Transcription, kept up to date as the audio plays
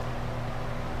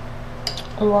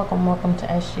Welcome to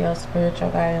SGL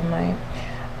Spiritual Guide and Light.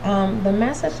 The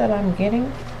message that I'm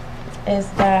getting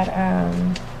is that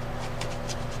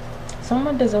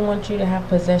someone doesn't want you to have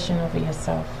possession over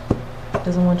yourself,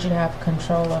 doesn't want you to have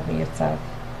control over yourself.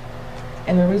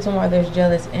 And the reason why there's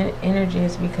jealous energy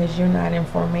is because you're not in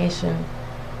formation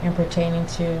and pertaining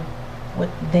to what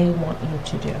they want you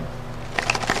to do.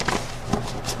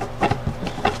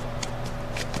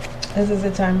 This is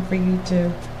a time for you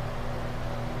to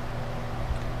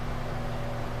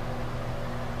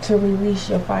release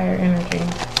your fire energy.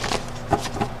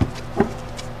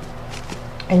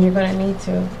 And you're going to need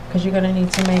to, because you're going to need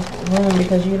to make room,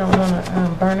 because you don't want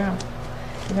to burn out.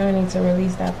 You're going to need to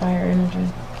release that fire energy.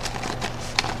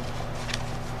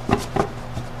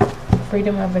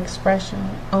 Freedom of expression.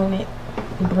 Own it.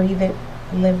 Breathe it.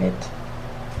 Live it.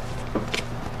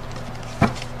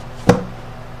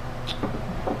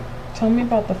 Tell me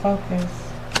about the focus.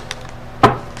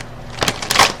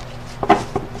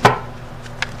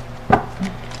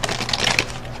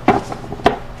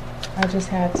 I just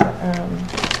had to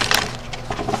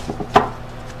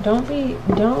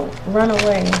don't run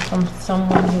away from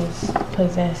someone who's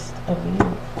possessed of you.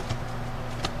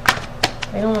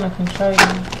 They don't want to control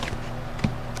you.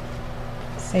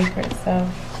 Sacred self.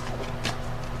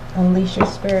 Unleash your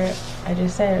spirit. I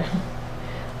just said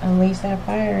unleash that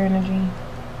fire energy.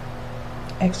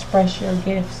 Express your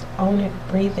gifts. Own it.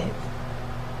 Breathe it.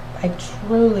 Like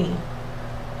truly.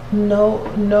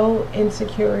 No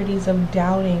insecurities of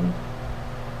doubting.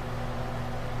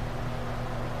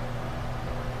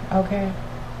 Okay?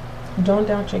 Don't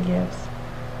doubt your gifts.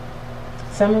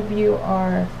 Some of you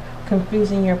are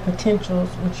confusing your potentials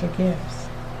with your gifts.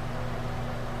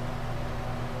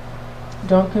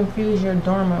 Don't confuse your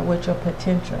dharma with your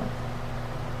potential.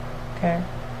 Okay?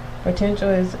 Potential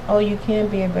is, oh, you can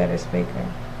be a better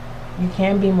speaker. You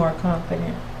can be more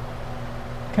confident.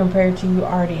 Compared to you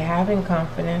already having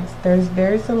confidence, there's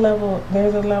a level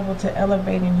to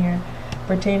elevate in here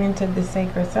pertaining to the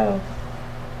sacred self.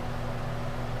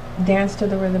 Dance to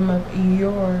the rhythm of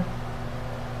your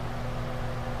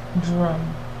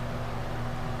drum.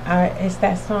 It's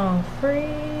that song, free,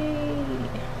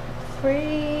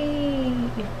 free.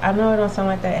 I know it don't sound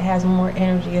like that. It has more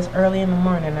energy. It's early in the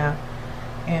morning now,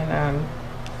 and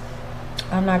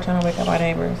I'm not trying to wake up my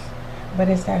neighbors. But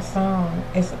it's that song.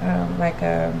 It's like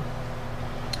a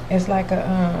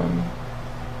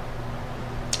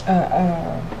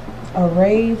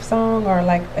rave song or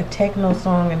like a techno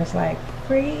song, and it's like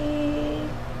free,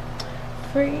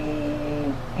 free.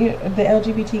 The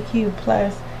LGBTQ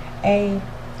plus A.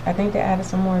 I think they added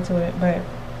some more to it, but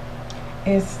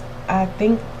I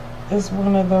think it's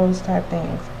one of those type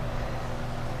things.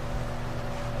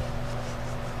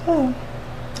 Oh,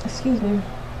 excuse me.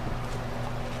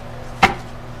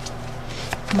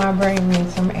 My brain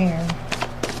needs some air.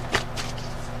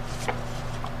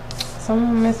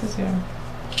 Someone misses you.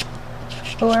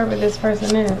 Whoever this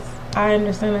person is. I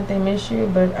understand that they miss you,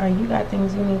 but you got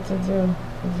things you need to do,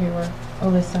 viewer or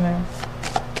listener.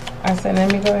 I said,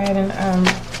 let me go ahead and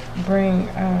bring,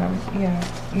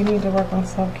 you need to work on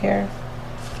self-care.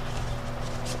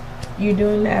 You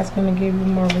doing that's going to give you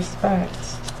more respect.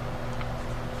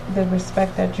 The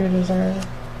respect that you deserve.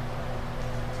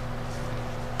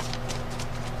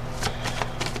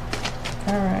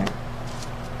 Alright.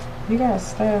 You got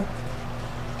stuff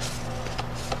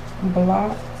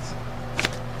blocked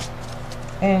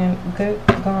and good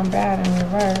gone bad in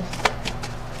reverse.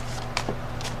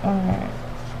 Alright.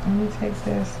 Let me take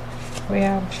this. We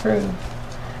have truth.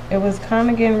 It was kind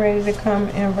of getting ready to come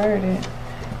inverted.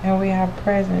 And we have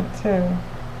present too.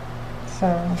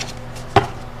 So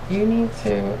you need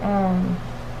to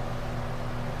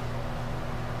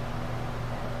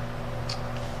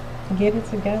get it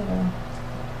together.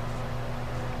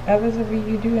 Others of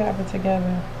you do have it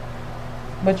together,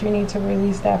 but you need to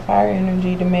release that fire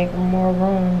energy to make more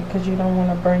room, because you don't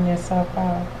want to burn yourself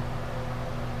out.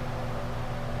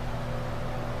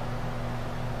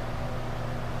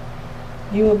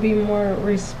 You will be more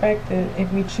respected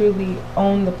if you truly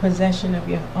own the possession of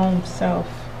your own self.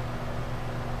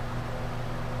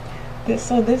 This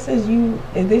is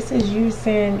you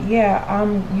saying, yeah,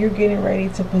 you're getting ready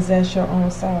to possess your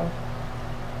own self.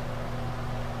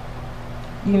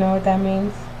 You know what that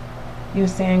means? You're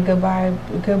saying goodbye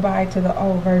to the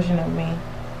old version of me.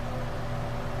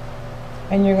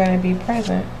 And you're going to be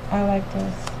present. I like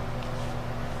this.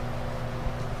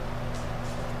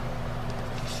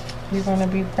 You're going to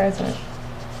be present.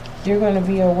 You're going to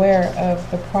be aware of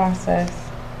the process.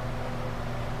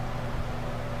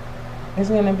 It's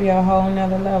going to be a whole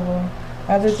nother level.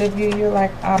 Others of you, you're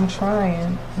like, I'm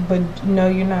trying. But no,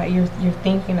 you're not. You're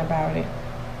thinking about it.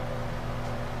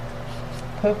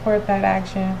 put forth that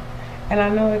action. And I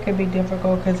know it could be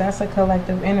difficult because that's a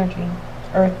collective energy.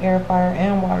 Earth, air, fire,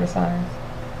 and water signs.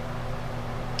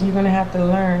 You're going to have to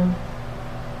learn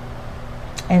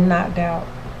and not doubt.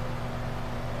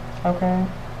 Okay?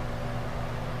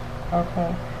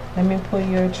 Okay. Let me pull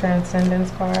you a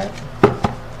transcendence card.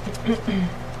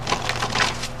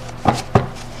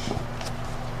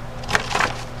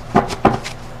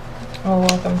 Oh,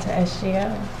 welcome to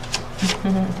SGL.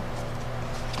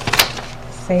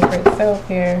 Sacred self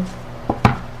here.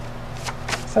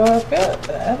 So I feel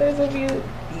others of you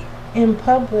in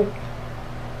public,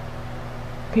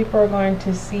 people are going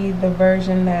to see the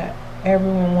version that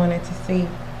everyone wanted to see.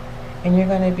 And you're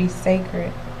going to be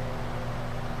sacred.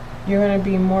 You're going to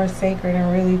be more sacred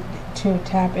and really to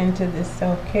tap into this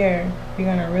self-care. You're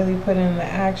going to really put in the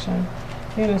action.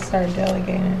 You're going to start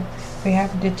delegating. We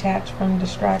have to detach from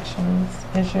distractions.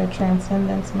 Is your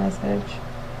transcendence message.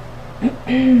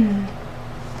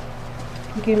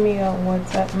 Give me a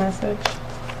WhatsApp message.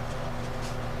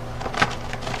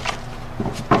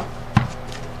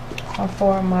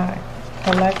 For my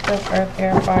collective earth,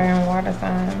 air, fire, and water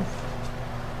signs.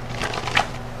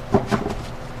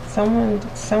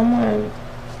 Someone,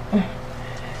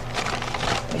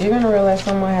 you're going to realize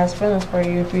someone has feelings for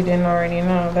you if you didn't already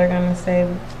know. They're going to say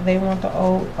they want to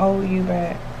owe you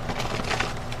back.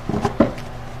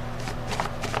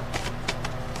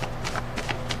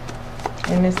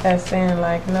 And it's that saying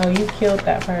like, no, you killed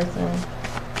that person.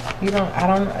 You're not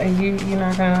going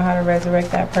to know how to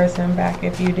resurrect that person back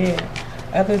if you did.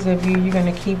 Others of you, you're going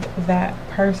to keep that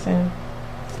person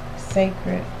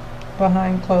sacred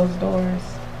behind closed doors.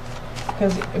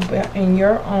 Because in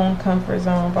your own comfort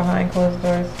zone, behind closed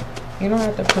doors, you don't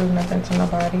have to prove nothing to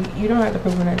nobody. You don't have to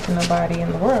prove nothing to nobody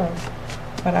in the world.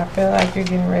 But I feel like you're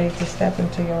getting ready to step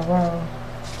into your role.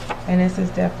 And this is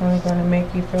definitely going to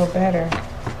make you feel better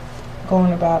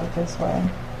going about it this way.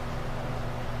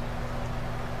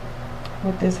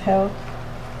 With this health,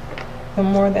 the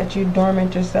more that you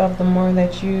dormant yourself, the more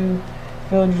that you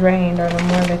feel drained, or the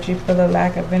more that you feel a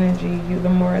lack of energy, the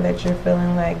more that you're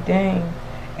feeling like, dang,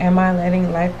 am I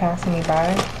letting life pass me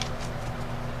by?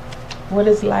 What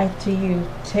is life to you?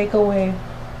 Take away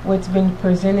what's been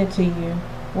presented to you.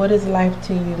 What is life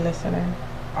to you, listener,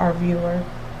 our viewer?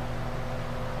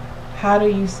 How do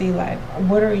you see life?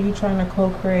 What are you trying to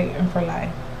co-create for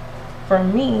life? For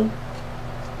me,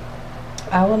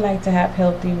 I would like to have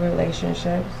healthy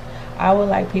relationships. I would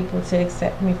like people to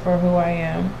accept me for who I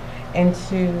am and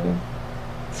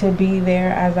to be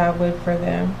there as I would for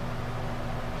them.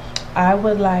 I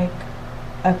would like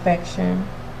affection,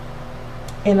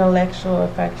 intellectual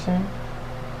affection,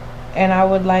 and I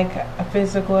would like a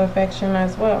physical affection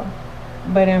as well.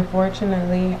 But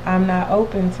unfortunately, I'm not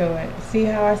open to it. See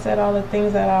how I said all the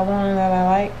things that I want and that I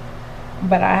like?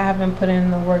 But I haven't put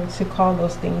in the work to call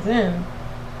those things in,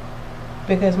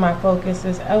 because my focus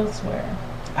is elsewhere.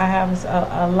 I have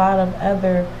a lot of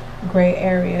other gray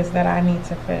areas that I need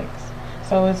to fix.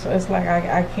 So it's like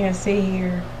I can't sit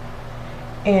here.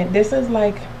 And this is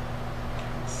like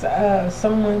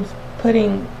someone's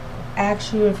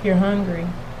asks you if you're hungry,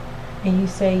 and you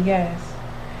say yes.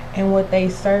 And what they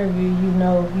serve you, you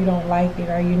know you don't like it,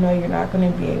 or you know you're not going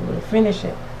to be able to finish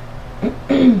it.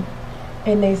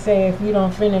 And they say, if you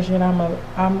don't finish it,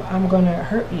 I'm going to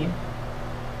hurt you.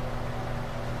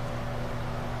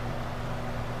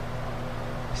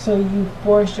 So you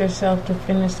force yourself to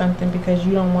finish something because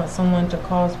you don't want someone to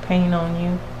cause pain on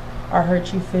you or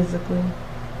hurt you physically.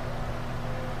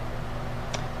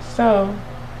 So,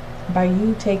 by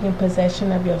you taking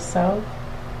possession of yourself,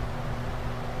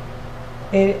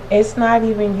 it's not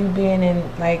even you being in,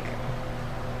 like,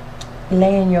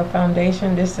 laying your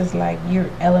foundation. This is like you're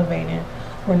elevating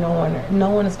where no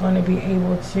one is going to be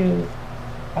able to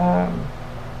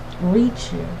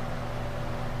reach you.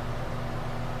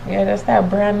 Yeah, that's that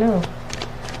brand new.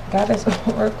 God is going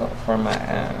to work for my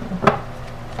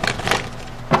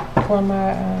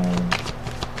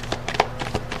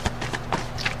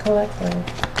collective.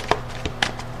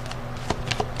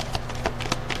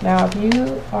 Now, if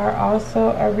you are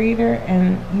also a reader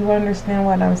and you understand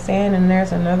what I'm saying, and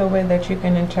there's another way that you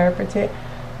can interpret it,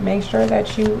 make sure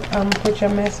that you put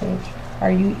your message, or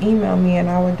you email me,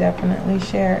 and I will definitely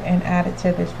share and add it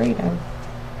to this reading.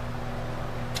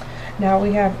 Now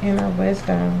we have inner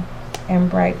wisdom and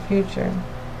bright future.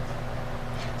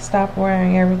 Stop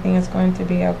worrying, everything is going to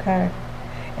be okay.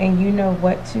 And you know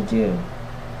what to do.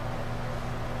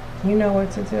 You know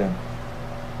what to do.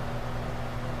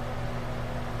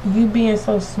 You being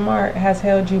so smart has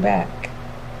held you back,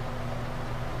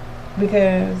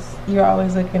 because you're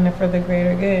always looking for the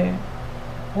greater good.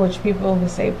 which people would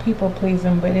say people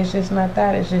pleasing, but it's just not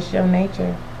that. It's just your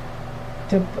nature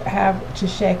to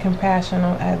shed compassion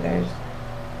on others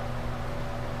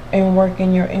and work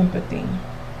in your empathy.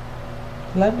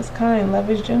 Love is kind, love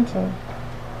is gentle.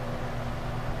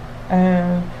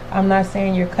 I'm not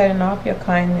saying you're cutting off your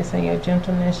kindness and your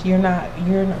gentleness. You're not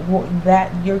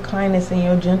that your kindness and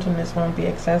your gentleness won't be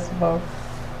accessible.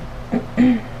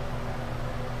 Let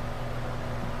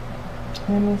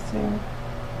me see.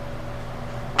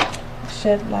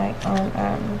 Shed light on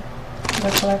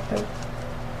the collective.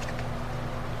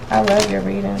 I love your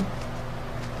reading.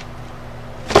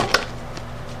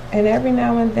 And every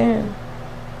now and then,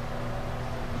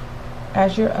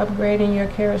 as you're upgrading your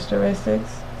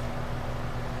characteristics,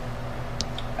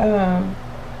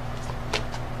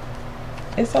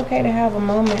 it's okay to have a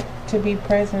moment to be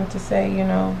present, to say,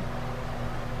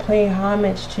 pay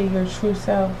homage to your true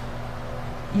self.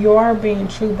 You are being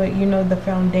true, but the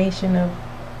foundation of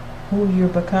who you're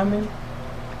becoming.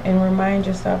 And remind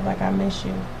yourself, like, I miss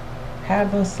you.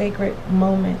 Have those sacred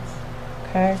moments,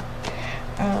 okay?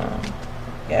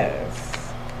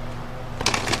 Yes.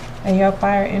 And your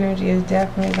fire energy is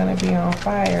definitely going to be on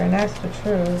fire, and that's the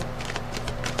truth.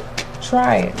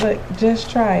 Try it. Look, just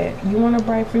try it. You want a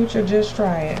bright future? Just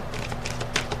try it.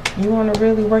 You want to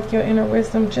really work your inner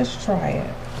wisdom? Just try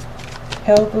it.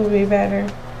 Health will be better.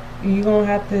 You're going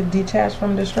to have to detach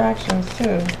from distractions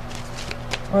too.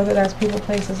 Whether that's people,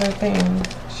 places, or things.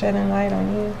 Shedding light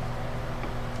on you.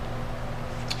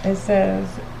 It says,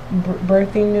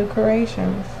 birthing new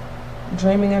creations.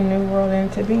 Dreaming a new world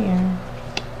into being.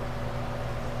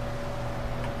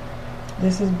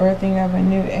 This is birthing of a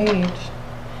new age.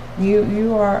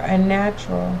 You are a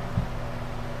natural,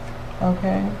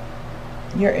 okay?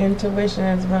 Your intuition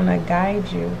is going to guide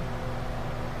you.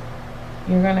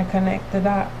 You're going to connect the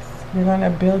dots. You're going to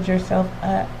build yourself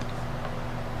up.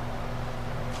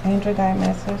 Angel guide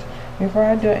message. Before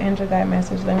I do an angel guide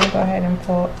message, let me go ahead and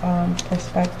pull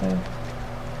perspective.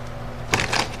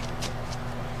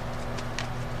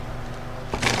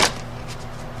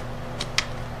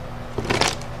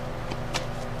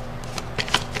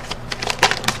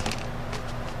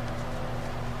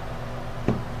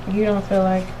 You don't feel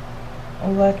like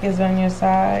luck is on your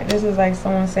side. This is like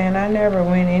someone saying, I never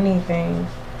win anything.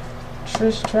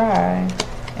 Just try.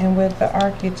 And with the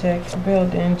architect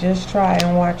building, just try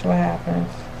and watch what happens.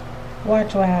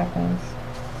 Watch what happens.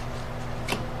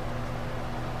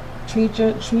 Treat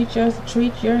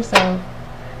yourself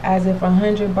as if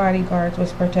 100 bodyguards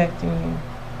was protecting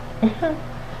you.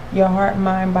 Your heart,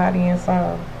 mind, body, and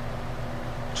soul.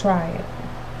 Try it.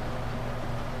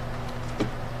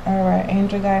 Alright,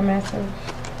 angel guide message.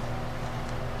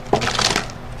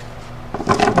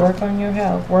 Work on your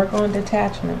health. Work on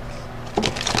detachments.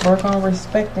 Work on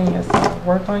respecting yourself.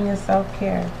 Work on your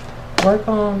self-care. Work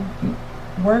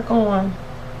on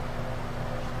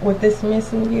with this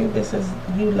missing you. This is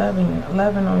you loving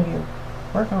on you.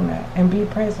 Work on that and be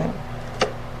present.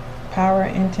 Power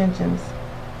intentions.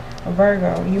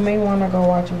 Virgo, you may want to go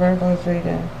watch Virgo's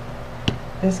reading.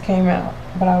 This came out,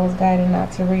 but I was guided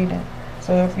not to read it.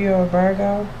 So if you're a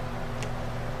Virgo,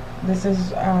 this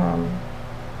is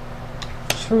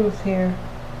truth here.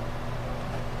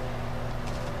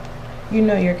 You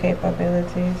know your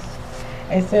capabilities.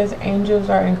 It says angels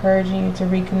are encouraging you to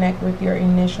reconnect with your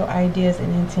initial ideas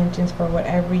and intentions for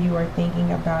whatever you are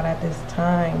thinking about at this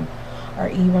time, or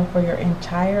even for your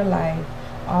entire life.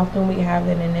 Often we have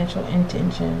an initial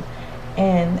intention,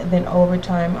 and then over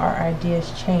time our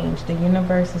ideas change. The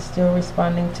universe is still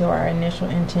responding to our initial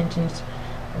intentions,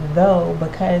 though,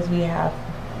 because we have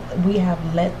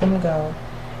let them go,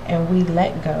 and we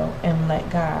let go and let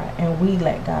God, and we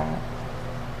let God.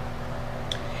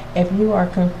 If you are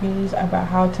confused about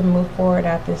how to move forward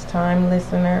at this time,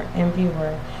 listener and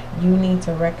viewer, you need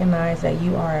to recognize that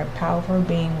you are a powerful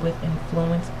being with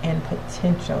influence and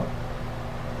potential.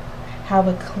 Have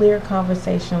a clear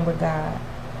conversation with God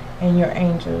and your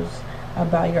angels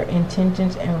about your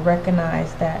intentions, and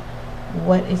recognize that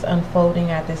what is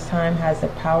unfolding at this time has the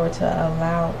power to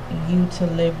allow you to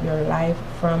live your life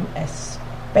from a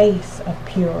space of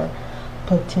pure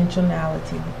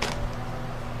potentiality.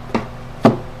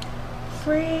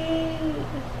 Free,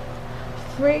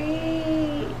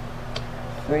 free,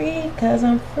 free, 'cause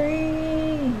I'm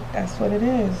free. That's what it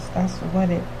is. That's what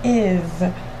it is.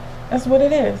 That's what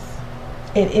it is.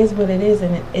 It is what it is,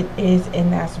 and it is,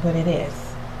 and that's what it is.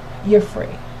 You're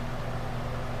free.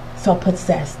 So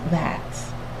possess that.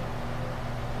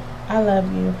 I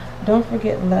love you. Don't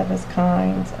forget, love is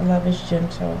kind, love is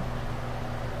gentle,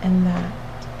 and that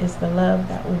is the love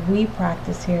that we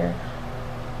practice here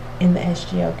in the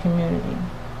SGL community.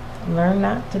 Learn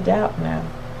not to doubt now.